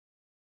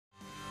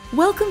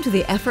Welcome to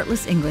the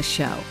Effortless English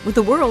Show with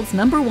the world's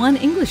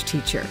 #1 English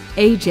teacher,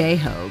 AJ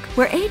Hogue,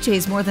 where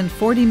AJ's more than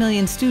 40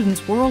 million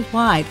students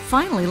worldwide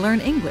finally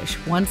learn English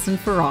once and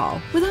for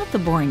all, without the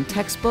boring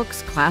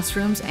textbooks,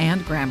 classrooms,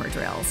 and grammar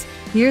drills.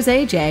 Here's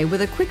AJ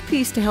with a quick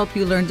piece to help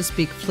you learn to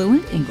speak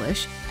fluent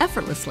English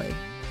effortlessly.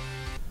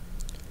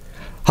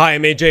 Hi,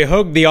 I'm AJ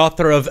Hogue, the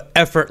author of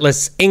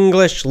Effortless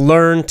English,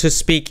 Learn to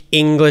Speak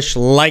English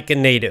Like a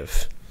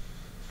Native.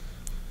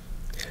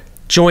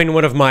 Join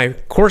one of my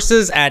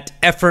courses at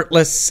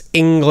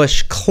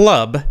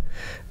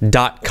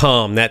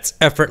effortlessenglishclub.com. That's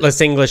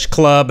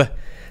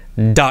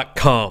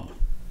effortlessenglishclub.com.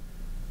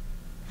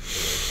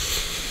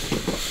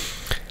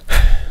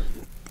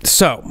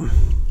 So,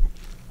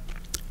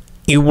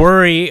 you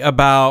worry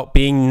about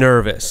being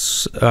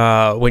nervous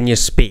when you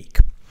speak.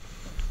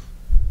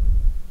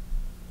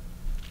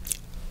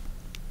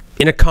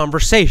 In a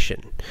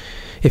conversation,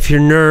 if you're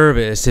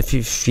nervous,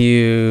 if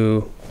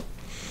you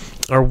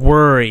are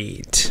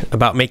worried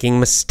about making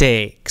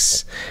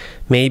mistakes,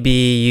 maybe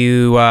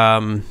you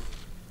have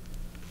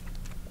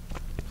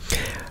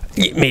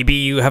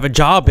a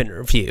job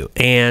interview,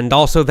 and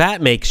also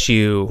that makes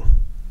you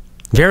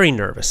very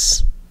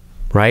nervous,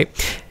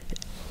 right?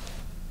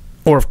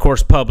 Or of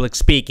course, public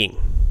speaking.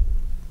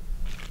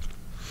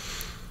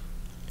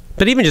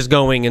 But even just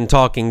going and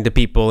talking to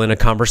people in a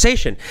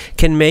conversation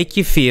can make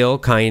you feel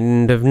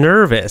kind of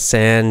nervous.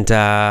 And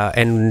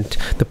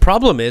the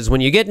problem is,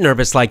 when you get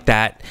nervous like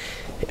that,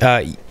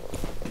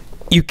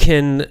 you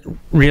can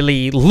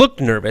really look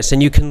nervous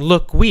and you can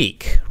look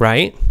weak,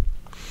 right?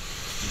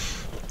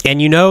 And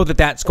you know that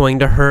that's going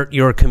to hurt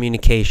your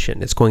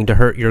communication. It's going to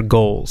hurt your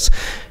goals.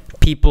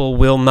 People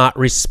will not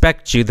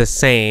respect you the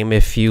same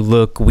if you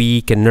look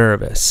weak and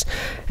nervous.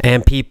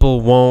 And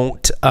people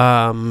won't...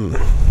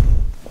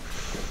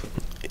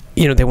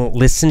 they won't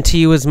listen to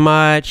you as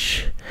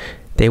much.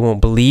 They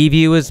won't believe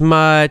you as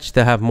much.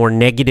 They'll have more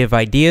negative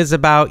ideas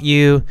about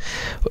you.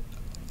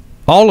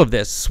 All of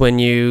this when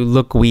you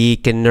look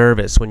weak and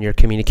nervous, when your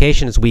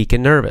communication is weak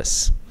and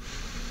nervous.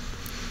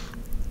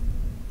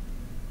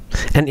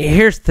 And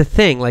here's the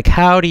thing, like,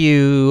 how do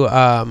you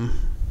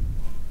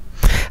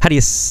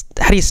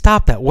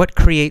stop that? What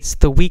creates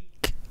the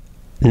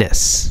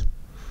weakness?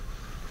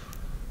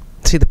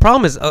 See, the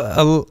problem is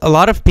a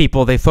lot of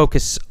people, they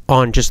focus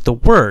on just the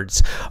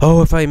words.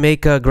 Oh, if I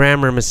make a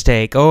grammar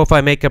mistake, oh, if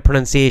I make a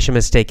pronunciation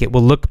mistake, it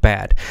will look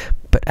bad.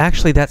 But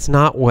actually, that's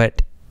not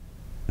what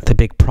the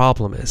big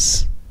problem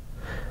is.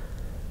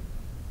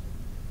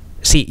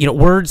 See,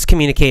 words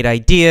communicate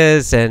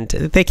ideas, and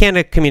they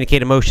can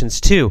communicate emotions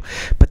too.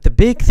 But the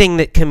big thing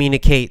that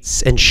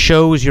communicates and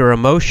shows your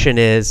emotion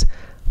is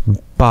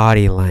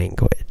body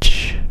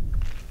language.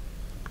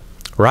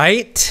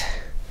 Right?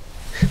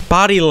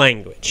 Body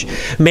language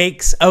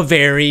makes a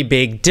very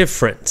big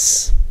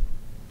difference.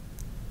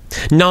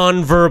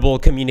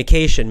 Nonverbal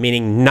communication,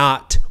 meaning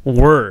not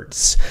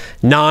words.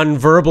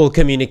 Nonverbal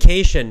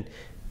communication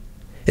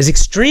is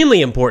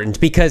extremely important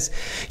because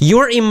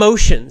your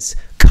emotions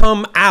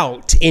come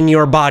out in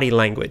your body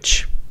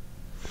language.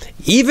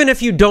 Even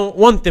if you don't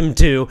want them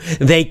to,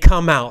 they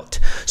come out.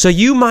 So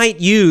you might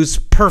use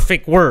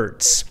perfect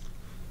words.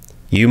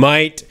 You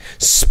might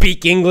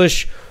speak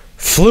English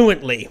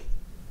fluently.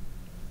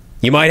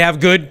 You might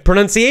have good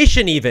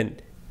pronunciation even.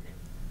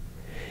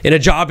 In a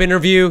job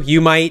interview,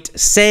 you might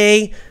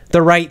say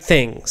the right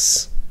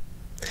things.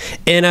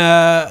 In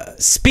a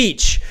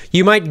speech,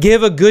 you might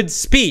give a good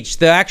speech.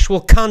 The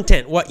actual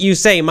content, what you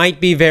say,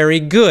 might be very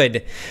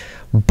good.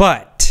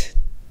 But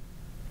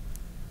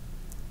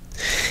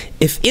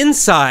if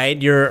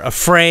inside you're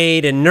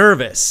afraid and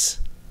nervous,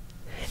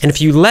 and if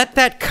you let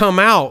that come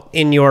out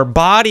in your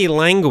body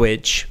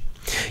language,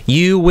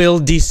 you will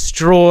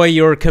destroy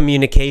your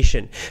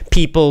communication.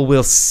 People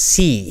will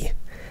see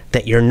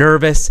that you're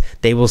nervous.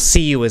 They will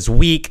see you as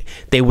weak.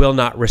 They will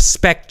not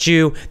respect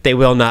you. They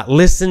will not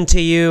listen to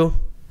you.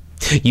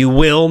 You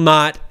will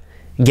not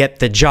get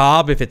the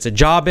job if it's a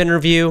job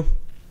interview.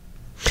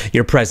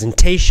 Your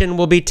presentation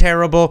will be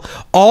terrible.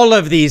 All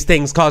of these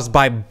things caused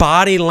by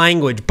body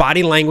language.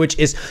 Body language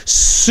is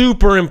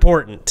super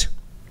important.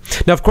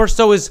 Now, of course,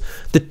 so is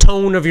the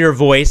tone of your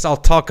voice. I'll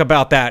talk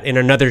about that in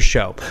another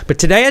show. But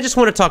today I just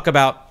want to talk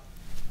about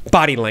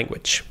body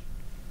language.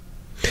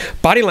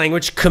 Body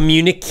language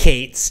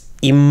communicates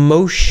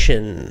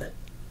emotion.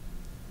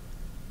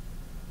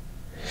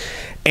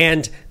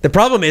 And the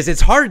problem is,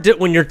 it's hard to,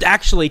 when you're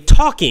actually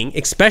talking,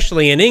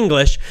 especially in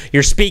English,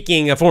 you're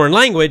speaking a foreign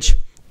language,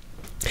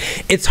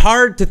 it's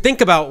hard to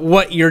think about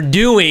what you're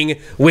doing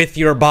with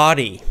your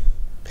body.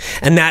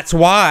 And that's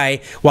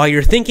why, while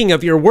you're thinking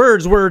of your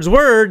words,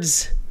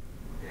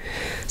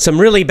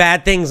 some really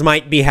bad things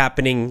might be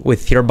happening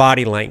with your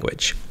body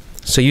language.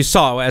 So you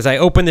saw, as I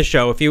opened the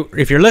show, if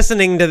you're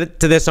listening to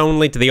this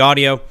only, to the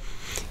audio,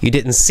 you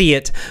didn't see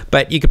it,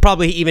 but you could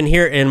probably even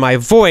hear it in my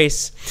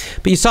voice.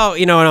 But you saw,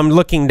 and I'm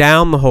looking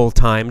down the whole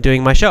time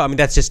doing my show. I mean,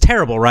 that's just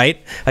terrible,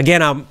 right?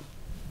 Again, I'm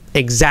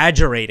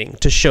exaggerating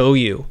to show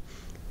you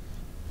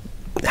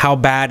how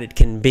bad it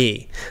can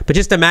be. But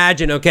just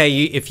imagine,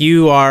 okay,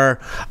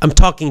 I'm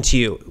talking to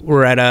you,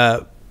 we're at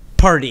a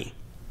party,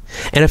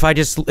 and if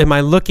am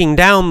I looking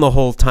down the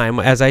whole time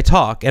as I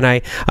talk, and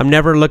I'm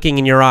never looking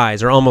in your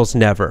eyes, or almost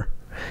never.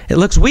 It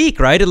looks weak,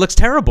 right? It looks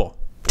terrible.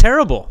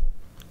 Terrible.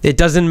 It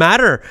doesn't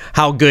matter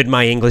how good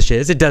my English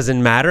is. It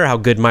doesn't matter how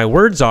good my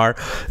words are.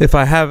 If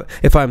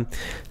I'm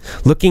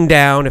looking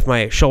down, if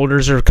my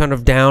shoulders are kind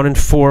of down and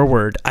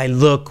forward, I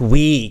look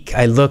weak.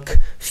 I look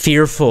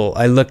fearful.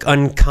 I look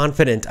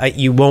unconfident.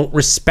 You won't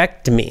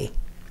respect me.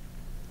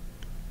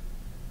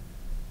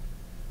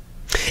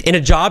 In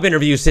a job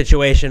interview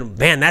situation,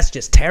 man, that's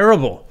just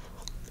terrible,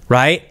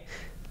 right?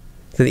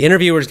 So the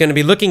interviewer is going to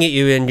be looking at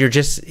you, and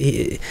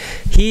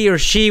he or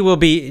she will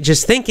be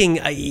just thinking,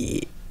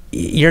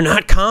 you're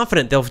not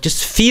confident. They'll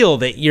just feel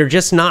that you're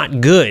just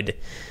not good.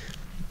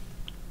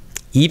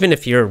 Even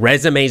if your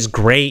resume is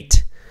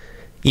great,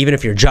 even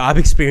if your job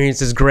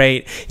experience is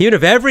great, even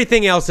if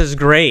everything else is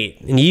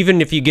great, and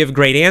even if you give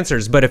great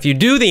answers, but if you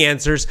do the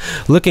answers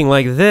looking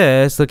like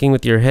this, looking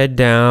with your head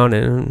down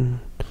and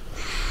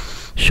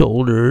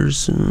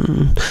shoulders,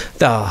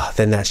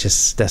 then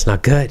that's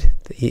not good.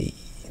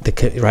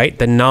 Right?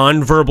 The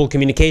nonverbal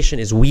communication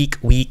is weak,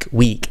 weak,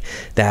 weak.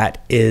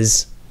 That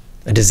is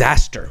a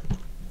disaster.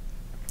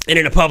 And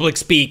in a public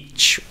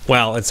speech,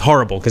 well, it's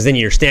horrible, because then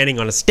you're standing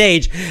on a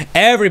stage,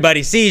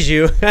 everybody sees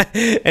you,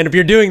 and if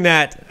you're doing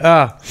that,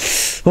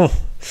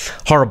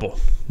 horrible,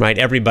 right?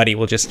 Everybody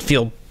will just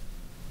feel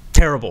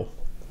terrible.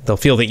 They'll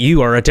feel that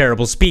you are a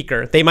terrible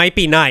speaker. They might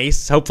be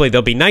nice, hopefully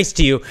they'll be nice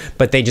to you,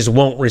 but they just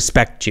won't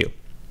respect you.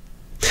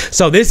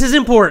 So this is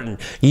important.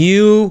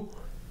 You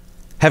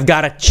have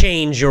got to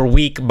change your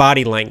weak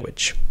body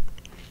language.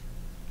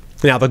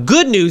 Now, the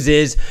good news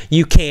is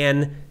you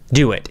can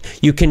do it.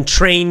 You can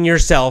train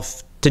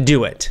yourself to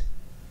do it.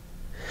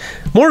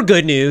 More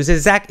good news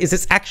is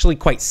it's actually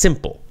quite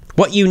simple.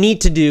 What you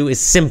need to do is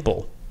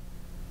simple.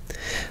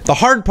 The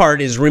hard part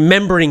is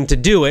remembering to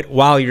do it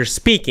while you're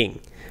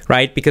speaking,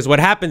 right? Because what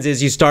happens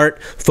is you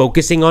start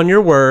focusing on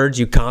your words,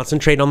 you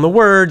concentrate on the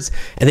words,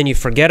 and then you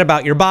forget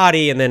about your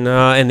body, and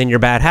then your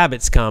bad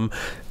habits come,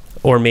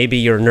 or maybe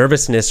your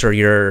nervousness or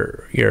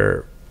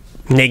your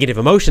negative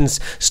emotions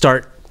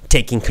start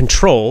taking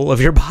control of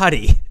your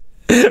body.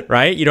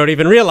 Right? You don't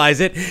even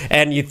realize it,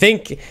 and you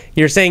think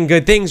you're saying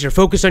good things, you're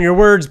focused on your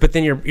words, but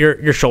then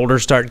your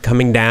shoulders start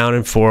coming down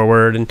and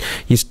forward, and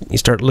you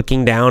start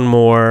looking down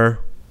more.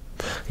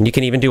 And you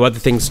can even do other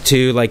things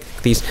too, like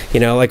these,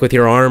 like with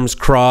your arms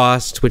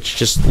crossed, which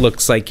just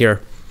looks like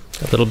you're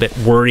a little bit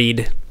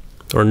worried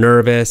or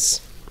nervous.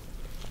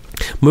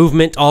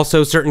 Movement,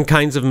 also certain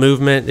kinds of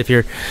movement, if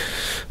you're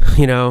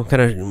kind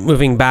of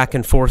moving back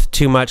and forth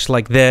too much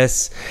like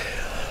this,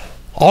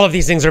 all of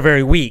these things are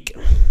very weak.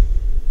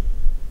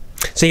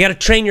 So you got to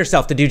train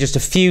yourself to do just a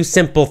few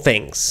simple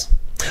things.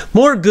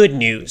 More good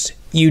news.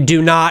 You do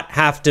not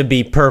have to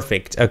be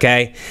perfect,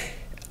 okay?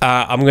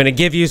 I'm going to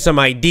give you some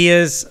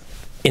ideas.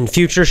 In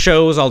future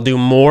shows, I'll do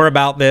more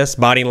about this,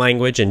 body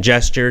language and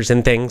gestures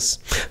and things.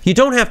 You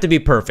don't have to be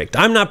perfect.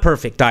 I'm not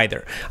perfect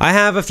either. I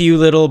have a few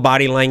little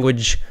body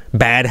language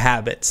bad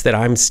habits that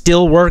I'm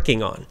still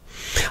working on.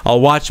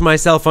 I'll watch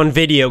myself on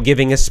video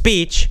giving a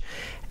speech,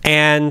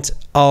 and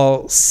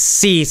I'll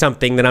see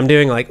something that I'm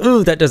doing like,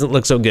 ooh, that doesn't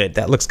look so good.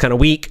 That looks kind of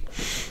weak.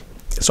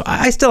 So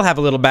I still have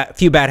a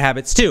few bad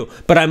habits too,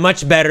 but I'm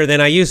much better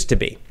than I used to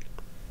be.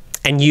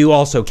 And you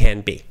also can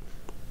be.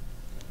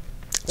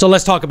 So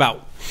let's talk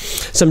about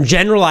some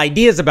general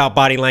ideas about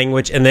body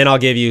language, and then I'll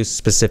give you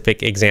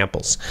specific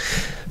examples.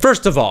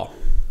 First of all,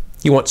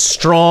 you want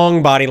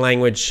strong body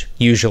language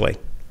usually.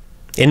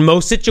 In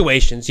most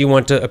situations, you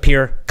want to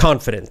appear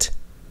confident.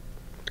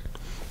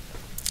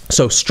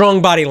 So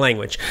strong body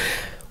language.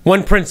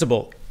 One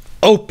principle,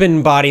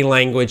 open body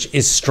language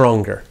is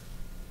stronger,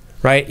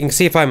 right? You can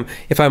see if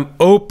I'm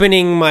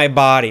opening my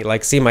body,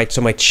 like see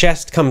so my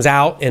chest comes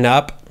out and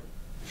up,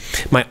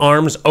 my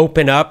arms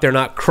open up, they're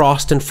not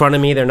crossed in front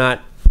of me, they're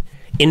not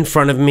in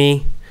front of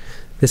me.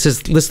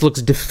 This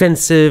looks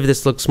defensive,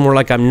 this looks more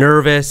like I'm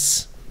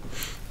nervous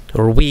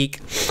or weak.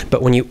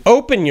 But when you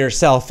open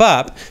yourself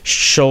up,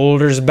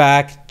 shoulders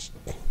back,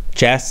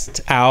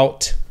 chest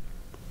out,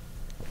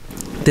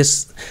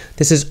 this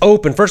is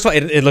open. First of all,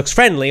 it looks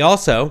friendly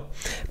also,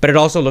 but it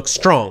also looks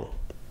strong.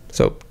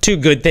 So two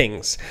good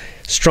things,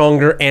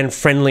 stronger and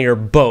friendlier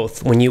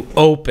both when you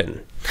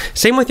open.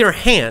 Same with your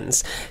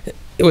hands.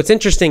 What's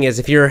interesting is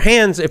if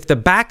the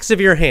backs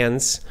of your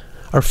hands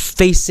are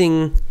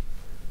facing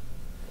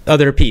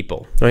other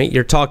people, right?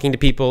 You're talking to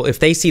people. If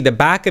they see the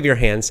back of your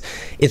hands,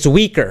 it's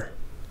weaker.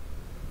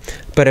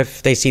 But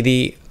if they see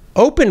the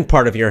open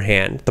part of your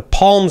hand, the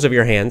palms of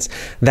your hands,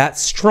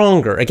 that's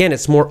stronger. Again,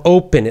 it's more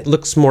open. It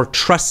looks more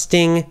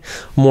trusting,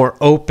 more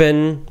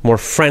open, more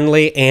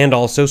friendly, and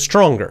also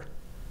stronger.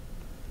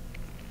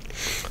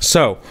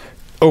 So,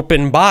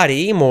 open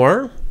body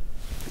more,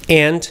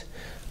 and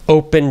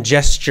open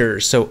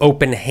gestures. So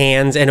open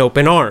hands and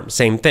open arms,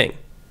 same thing.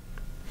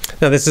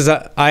 Now this is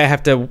I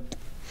have to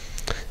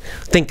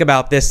think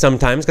about this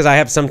sometimes, because I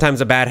have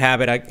sometimes a bad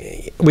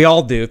habit. We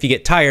all do. If you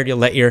get tired, you'll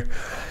let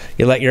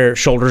your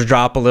shoulders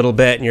drop a little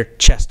bit, and your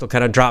chest will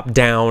kind of drop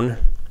down.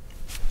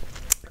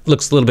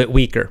 Looks a little bit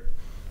weaker.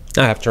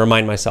 I have to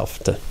remind myself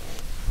to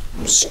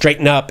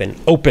straighten up and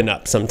open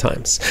up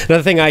sometimes.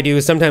 Another thing I do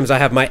is sometimes I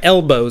have my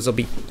elbows will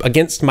be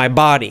against my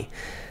body.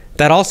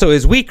 That also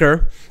is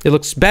weaker. It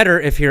looks better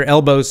if your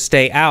elbows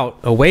stay out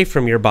away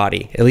from your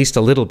body, at least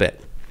a little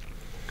bit.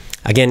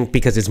 Again,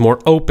 because it's more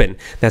open.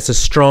 That's a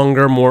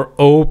stronger, more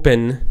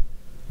open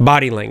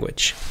body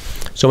language.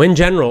 So in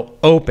general,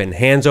 open,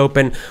 hands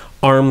open,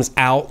 arms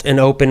out and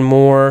open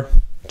more,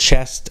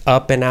 chest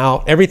up and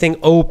out. Everything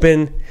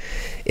open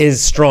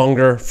is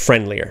stronger,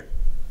 friendlier.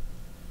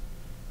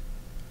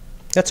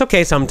 That's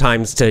okay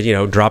sometimes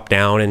to, drop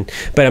down,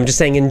 but I'm just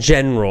saying in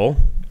general,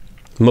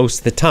 most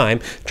of the time,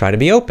 try to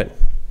be open.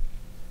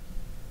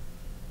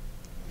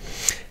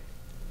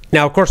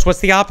 Now, of course, what's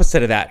the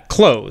opposite of that?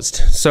 Closed.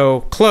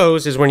 So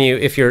closed is when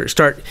if you're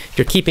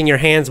keeping your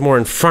hands more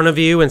in front of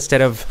you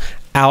instead of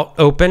out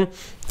open.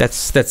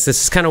 This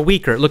is kind of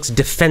weaker. It looks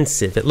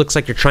defensive. It looks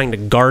like you're trying to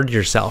guard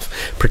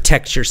yourself,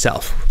 protect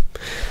yourself,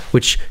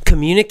 which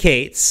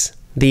communicates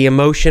the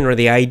emotion or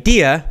the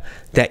idea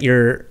that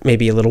you're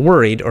maybe a little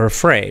worried or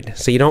afraid.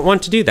 So you don't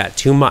want to do that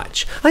too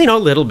much. A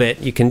little bit,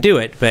 you can do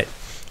it, but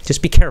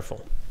just be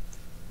careful.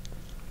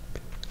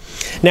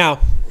 Now,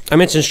 I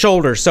mentioned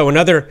shoulders, so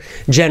another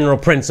general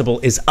principle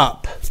is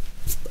up.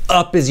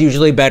 Up is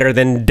usually better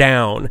than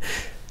down.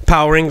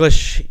 Power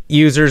English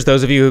users,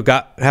 those of you who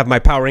have my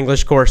Power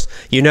English course,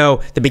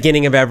 the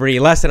beginning of every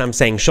lesson I'm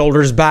saying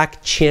shoulders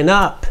back, chin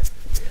up.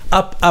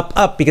 Up, up,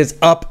 up, because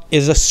up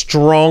is a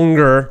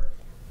stronger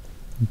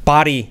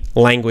body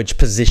language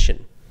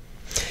position.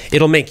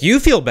 It'll make you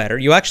feel better.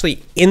 You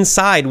actually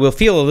inside will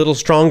feel a little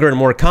stronger and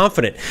more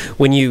confident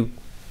when you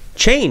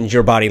change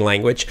your body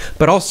language,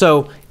 but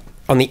also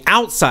on the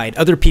outside,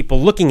 other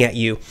people looking at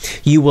you,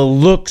 you will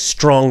look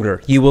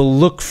stronger, you will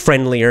look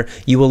friendlier,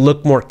 you will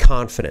look more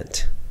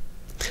confident.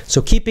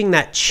 So keeping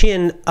that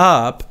chin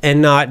up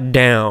and not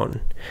down,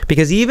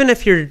 because even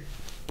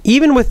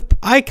with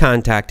eye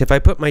contact, if I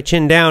put my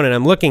chin down and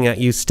I'm looking at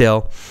you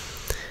still,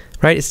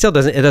 right, it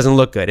doesn't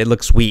look good. It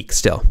looks weak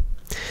still.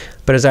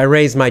 But as I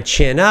raise my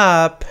chin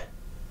up,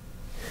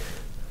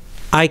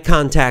 eye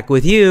contact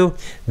with you,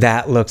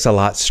 that looks a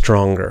lot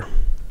stronger,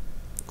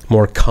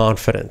 more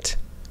confident.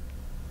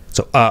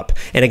 So up.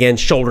 And again,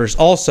 shoulders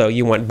also,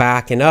 you want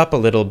back and up a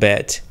little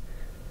bit.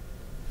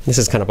 This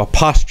is kind of a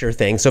posture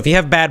thing. So if you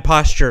have bad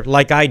posture,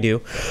 like I do,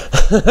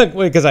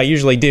 because I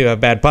usually do have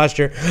bad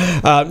posture,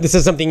 this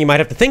is something you might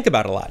have to think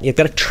about a lot. You've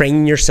got to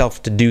train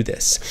yourself to do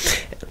this.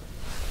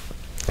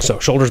 So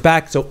shoulders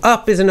back. So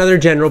up is another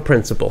general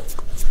principle.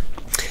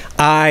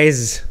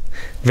 Eyes,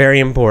 very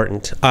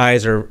important.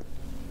 Eyes are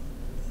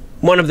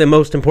one of the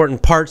most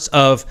important parts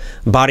of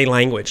body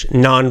language,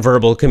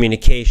 nonverbal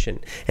communication.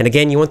 And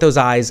again, you want those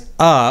eyes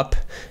up,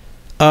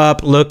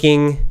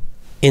 looking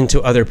into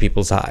other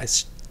people's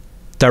eyes.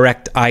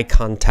 Direct eye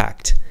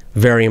contact,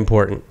 very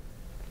important,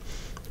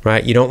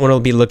 right? You don't want to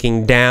be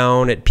looking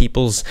down at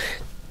people's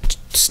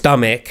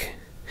stomach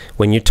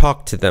when you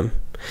talk to them.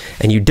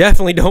 And you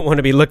definitely don't want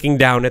to be looking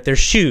down at their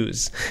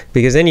shoes,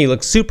 because then you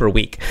look super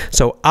weak.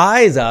 So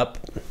eyes up,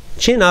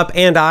 chin up,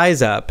 and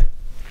eyes up.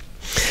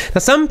 Now,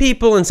 some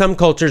people in some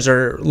cultures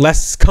are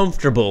less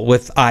comfortable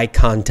with eye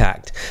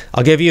contact.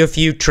 I'll give you a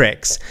few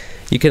tricks.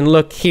 You can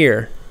look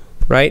here,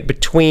 right?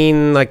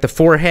 Between like the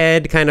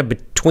forehead, kind of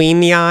between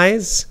the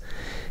eyes.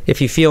 If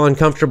you feel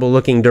uncomfortable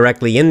looking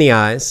directly in the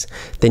eyes,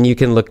 then you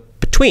can look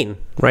between,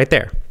 right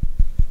there.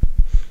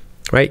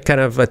 Right?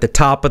 Kind of at the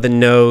top of the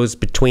nose,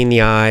 between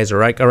the eyes, or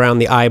right around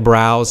the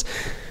eyebrows.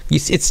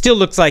 It still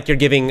looks like you're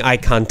giving eye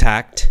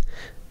contact,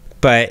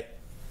 but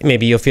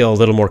maybe you'll feel a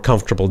little more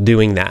comfortable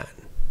doing that.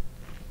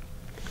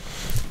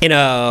 In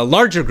a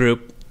larger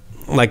group,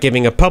 like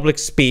giving a public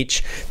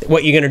speech,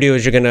 what you're going to do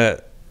is you're going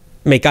to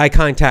make eye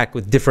contact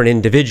with different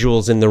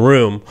individuals in the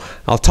room.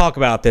 I'll talk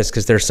about this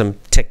because there's some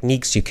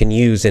techniques you can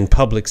use in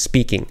public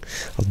speaking.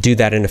 I'll do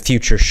that in a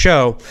future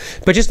show.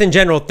 But just in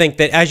general, think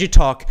that as you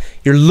talk,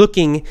 you're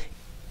looking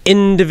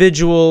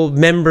individual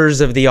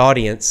members of the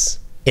audience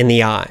in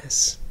the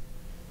eyes.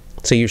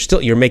 So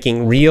you're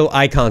making real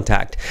eye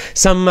contact.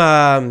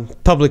 Some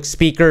public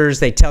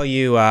speakers, they tell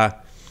you,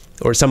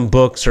 or some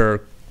books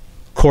or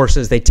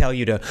courses, they tell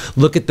you to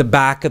look at the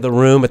back of the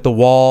room, at the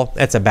wall.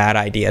 That's a bad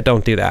idea.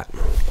 Don't do that.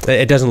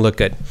 It doesn't look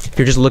good. If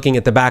you're just looking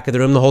at the back of the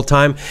room the whole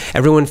time,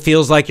 everyone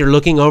feels like you're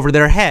looking over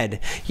their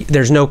head.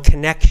 There's no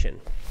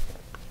connection.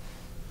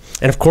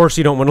 And of course,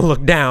 you don't want to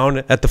look down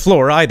at the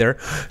floor either.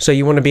 So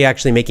you want to be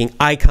actually making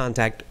eye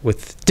contact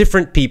with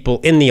different people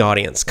in the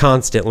audience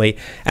constantly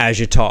as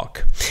you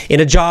talk. In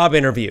a job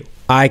interview,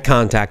 eye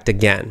contact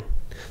again.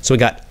 So we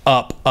got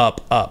up,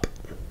 up, up.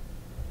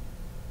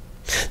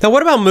 Now,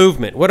 what about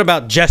movement? What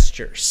about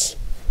gestures?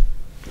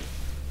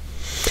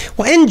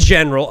 Well, in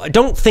general,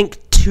 don't think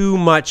too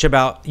much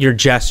about your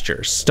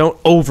gestures.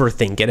 Don't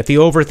overthink it. If you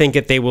overthink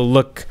it, they will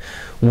look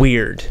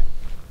weird.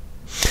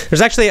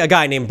 There's actually a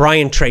guy named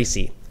Brian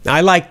Tracy.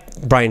 I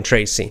like Brian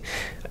Tracy.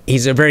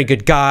 He's a very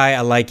good guy.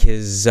 I like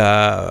his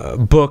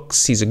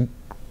books. He's a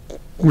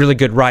really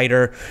good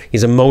writer.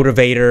 He's a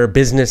motivator,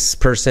 business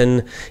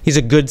person. He's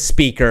a good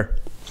speaker.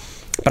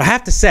 But I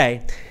have to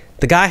say,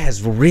 the guy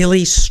has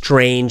really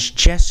strange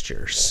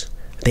gestures.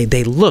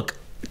 They look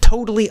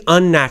totally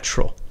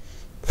unnatural.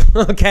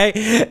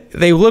 Okay?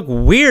 They look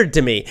weird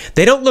to me.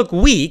 They don't look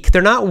weak.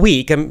 They're not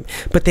weak,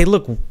 but they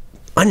look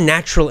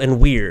unnatural and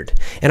weird.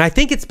 And I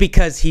think it's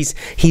because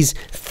he's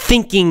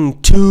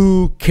thinking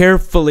too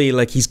carefully,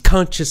 like he's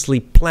consciously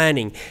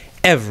planning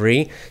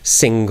every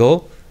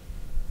single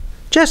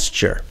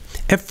gesture.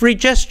 Every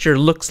gesture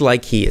looks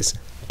like he is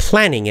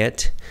planning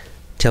it,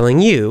 telling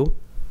you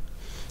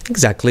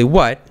exactly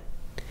what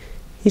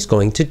he's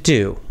going to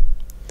do.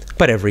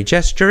 But every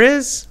gesture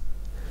is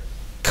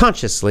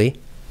consciously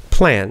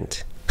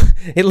planned.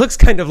 It looks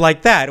kind of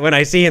like that when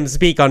I see him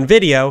speak on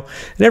video,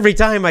 and every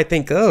time I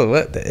think,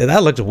 oh,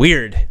 that looks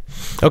weird.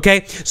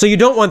 Okay, so you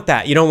don't want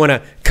that. You don't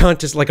want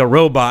to like a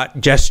robot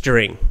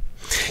gesturing.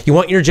 You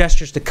want your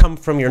gestures to come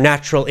from your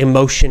natural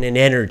emotion and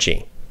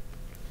energy.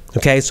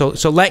 Okay, so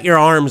let your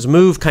arms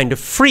move kind of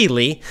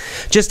freely.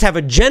 Just have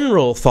a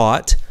general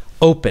thought,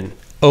 open,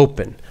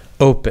 open,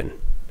 open.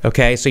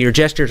 Okay, so your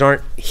gestures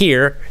aren't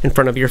here in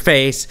front of your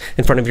face,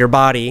 in front of your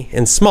body,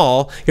 and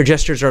small. Your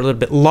gestures are a little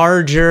bit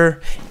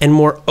larger and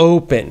more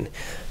open.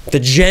 The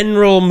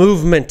general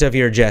movement of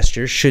your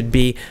gestures should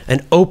be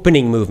an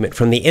opening movement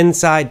from the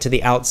inside to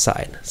the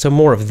outside. So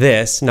more of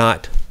this,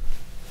 not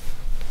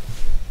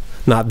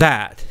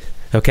that.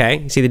 Okay,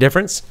 you see the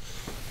difference?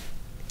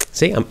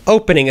 See, I'm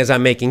opening as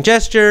I'm making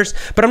gestures,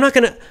 but I'm not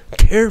going to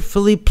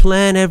carefully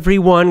plan every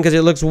one because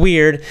it looks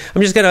weird.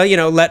 I'm just going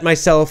to, let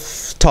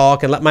myself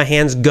talk and let my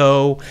hands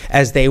go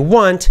as they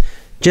want,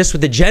 just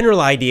with the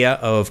general idea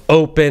of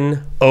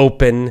open,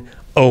 open,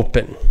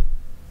 open.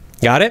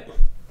 Got it?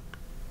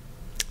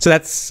 So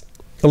that's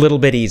a little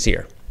bit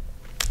easier.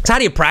 So how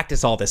do you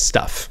practice all this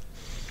stuff?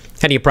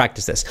 How do you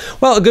practice this?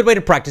 Well, a good way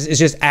to practice is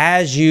just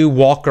as you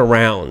walk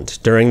around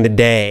during the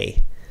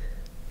day.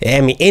 I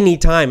mean, any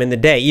time in the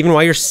day, even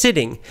while you're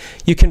sitting,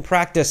 you can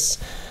practice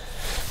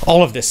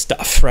all of this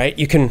stuff, right?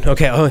 You can,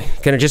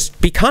 gonna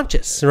just be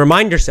conscious and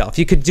remind yourself.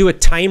 You could do a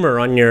timer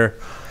on your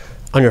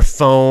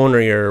phone or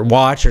your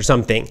watch or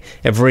something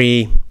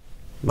every,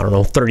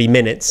 30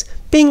 minutes.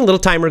 Bing, little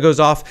timer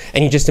goes off,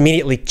 and you just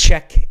immediately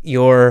check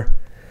your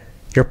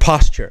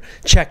posture,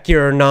 check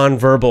your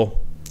nonverbal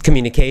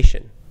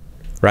communication,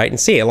 right? And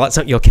see,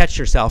 you'll catch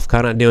yourself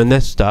kind of doing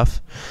this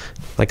stuff,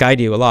 like I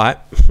do a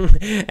lot.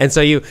 And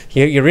so you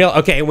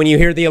when you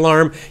hear the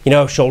alarm,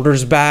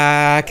 shoulders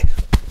back,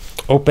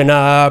 open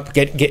up,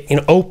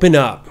 open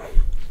up.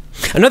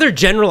 Another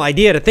general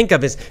idea to think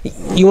of is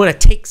you want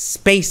to take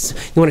space,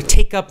 you want to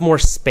take up more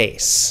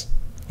space.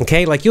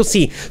 Okay, like you'll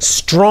see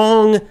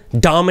strong,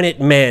 dominant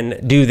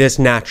men do this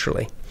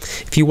naturally.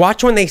 If you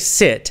watch when they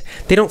sit,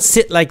 they don't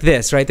sit like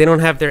this, right? They don't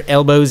have their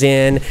elbows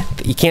in.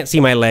 You can't see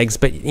my legs,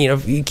 but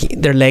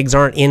their legs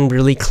aren't in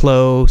really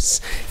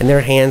close, and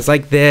their hands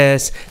like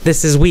this.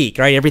 This is weak,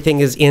 right? Everything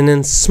is in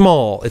and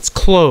small. It's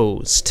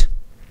closed.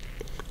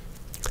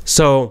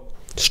 So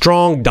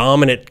strong,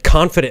 dominant,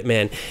 confident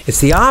men,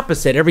 it's the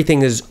opposite.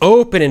 Everything is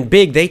open and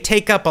big. They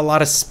take up a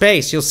lot of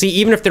space. You'll see,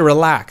 even if they're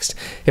relaxed,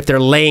 if they're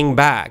laying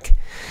back,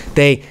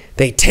 they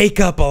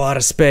take up a lot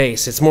of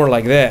space. It's more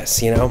like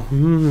this,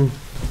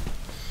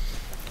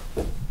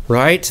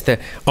 Right? The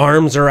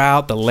arms are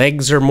out, the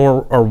legs are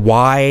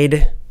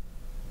wide,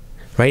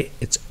 right?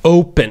 It's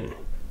open.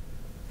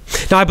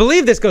 Now, I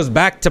believe this goes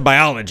back to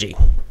biology.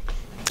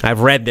 I've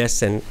read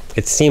this, and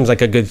it seems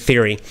like a good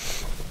theory.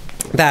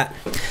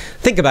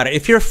 Think about it.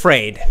 If you're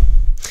afraid,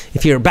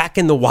 if you're back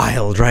in the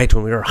wild, right,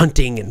 when we were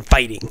hunting and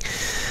fighting,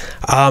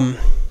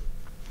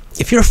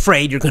 if you're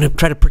afraid, you're going to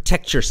try to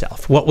protect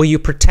yourself. What will you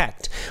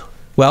protect?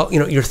 Well,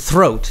 your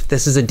throat.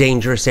 This is a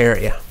dangerous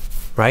area,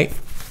 right?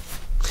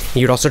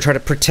 You'd also try to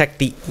protect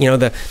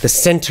the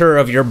center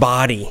of your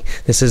body.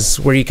 This is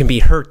where you can be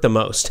hurt the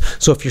most.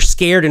 So if you're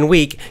scared and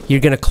weak, you're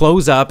going to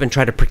close up and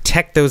try to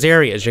protect those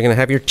areas. You're going to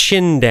have your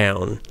chin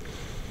down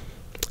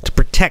to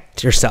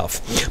protect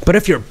yourself. But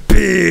if you're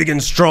big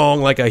and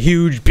strong, like a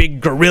huge,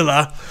 big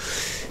gorilla,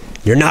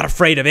 you're not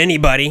afraid of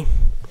anybody,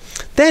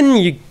 then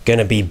you're going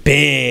to be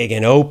big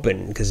and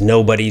open because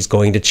nobody's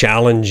going to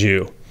challenge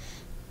you.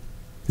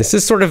 This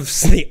is sort of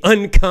the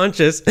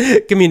unconscious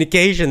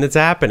communication that's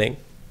happening.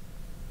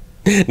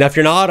 Now, if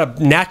you're not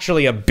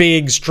naturally a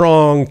big,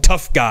 strong,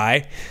 tough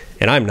guy,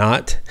 and I'm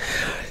not,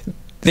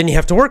 then you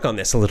have to work on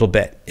this a little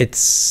bit.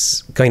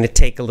 It's going to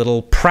take a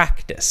little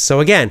practice. So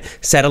again,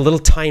 set a little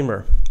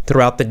timer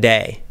throughout the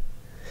day.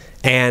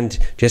 And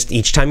just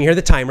each time you hear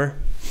the timer,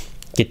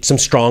 get some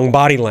strong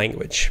body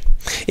language.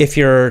 If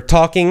you're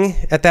talking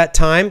at that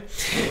time,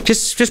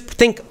 just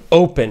think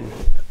open,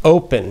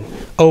 open,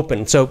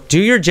 open. So do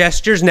your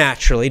gestures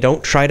naturally.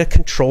 Don't try to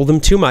control them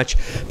too much,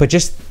 but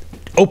just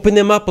open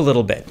them up a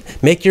little bit.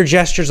 Make your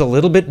gestures a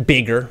little bit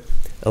bigger,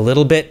 a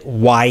little bit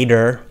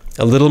wider,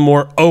 a little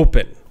more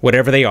open,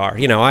 whatever they are.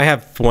 I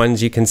have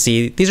ones you can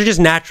see. These are just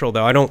natural,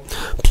 though. I don't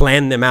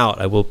plan them out.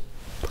 I will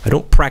I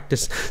don't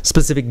practice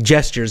specific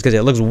gestures because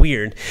it looks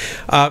weird.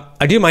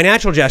 I do my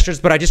natural gestures,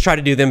 but I just try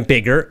to do them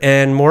bigger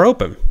and more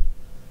open.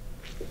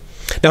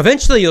 Now,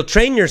 eventually, you'll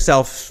train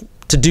yourself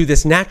to do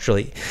this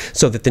naturally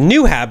so that the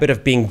new habit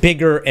of being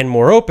bigger and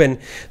more open,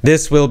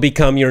 this will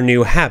become your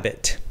new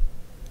habit.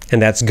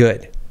 And that's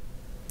good.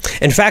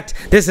 In fact,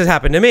 this has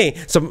happened to me.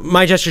 So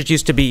my gestures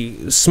used to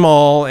be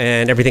small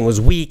and everything was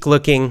weak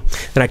looking.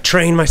 And I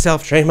trained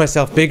myself,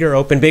 bigger,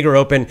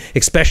 open,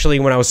 especially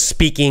when I was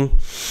speaking.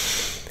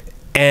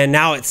 And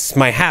now it's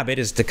my habit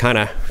is to kind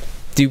of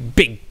do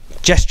big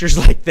gestures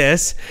like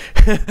this.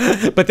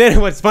 But then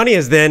what's funny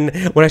is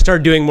then when I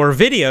started doing more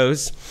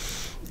videos,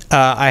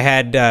 I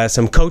had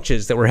some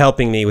coaches that were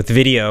helping me with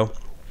video,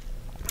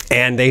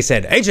 and they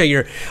said,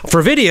 AJ,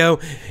 for video,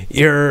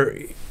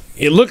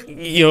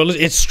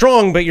 it's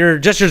strong, but your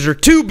gestures are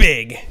too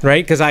big,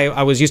 right? Because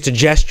I was used to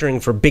gesturing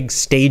for big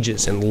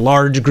stages and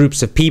large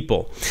groups of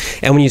people.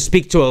 And when you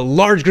speak to a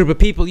large group of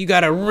people, you got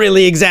to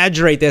really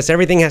exaggerate this.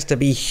 Everything has to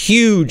be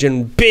huge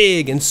and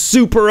big and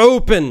super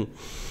open.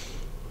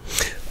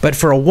 But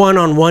for a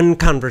one-on-one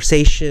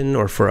conversation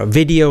or for a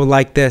video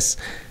like this,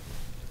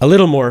 a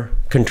little more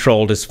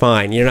controlled is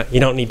fine. You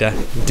don't need to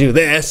do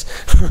this,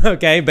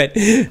 okay? But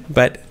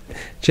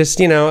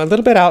just, a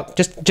little bit out,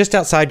 just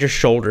outside your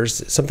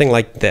shoulders, something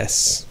like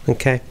this,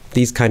 okay?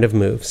 These kind of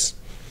moves.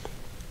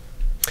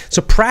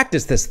 So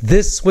practice this.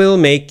 This will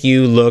make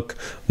you look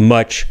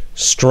much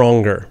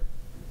stronger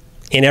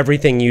in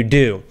everything you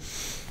do.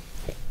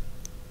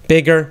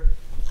 Bigger,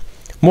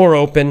 more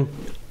open,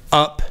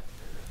 up,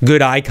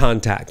 good eye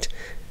contact.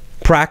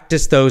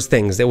 Practice those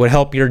things. That will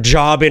help your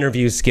job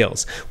interview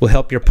skills, will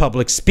help your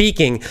public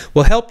speaking,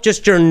 will help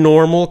just your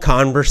normal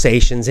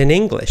conversations in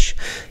English.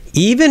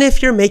 Even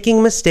if you're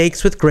making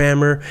mistakes with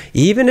grammar,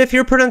 even if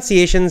your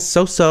pronunciation's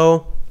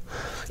so-so,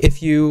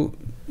 if you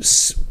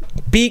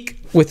speak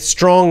with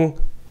strong,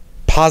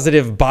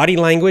 positive body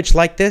language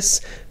like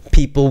this,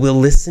 people will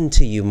listen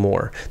to you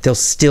more. They'll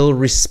still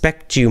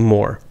respect you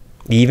more,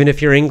 even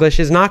if your English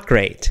is not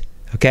great.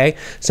 Okay?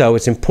 So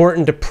it's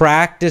important to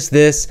practice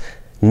this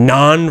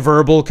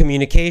nonverbal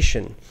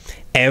communication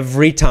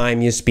every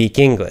time you speak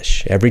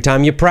English, every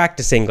time you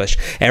practice English,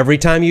 every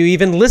time you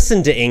even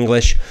listen to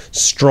English.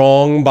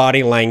 Strong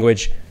body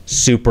language,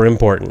 super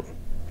important.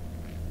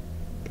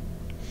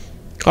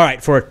 All right,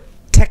 for a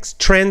text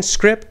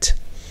transcript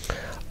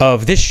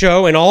of this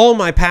show and all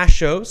my past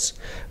shows,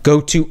 go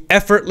to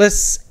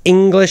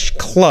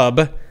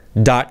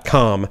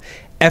effortlessenglishclub.com.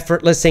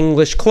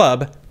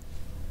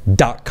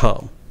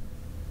 effortlessenglishclub.com.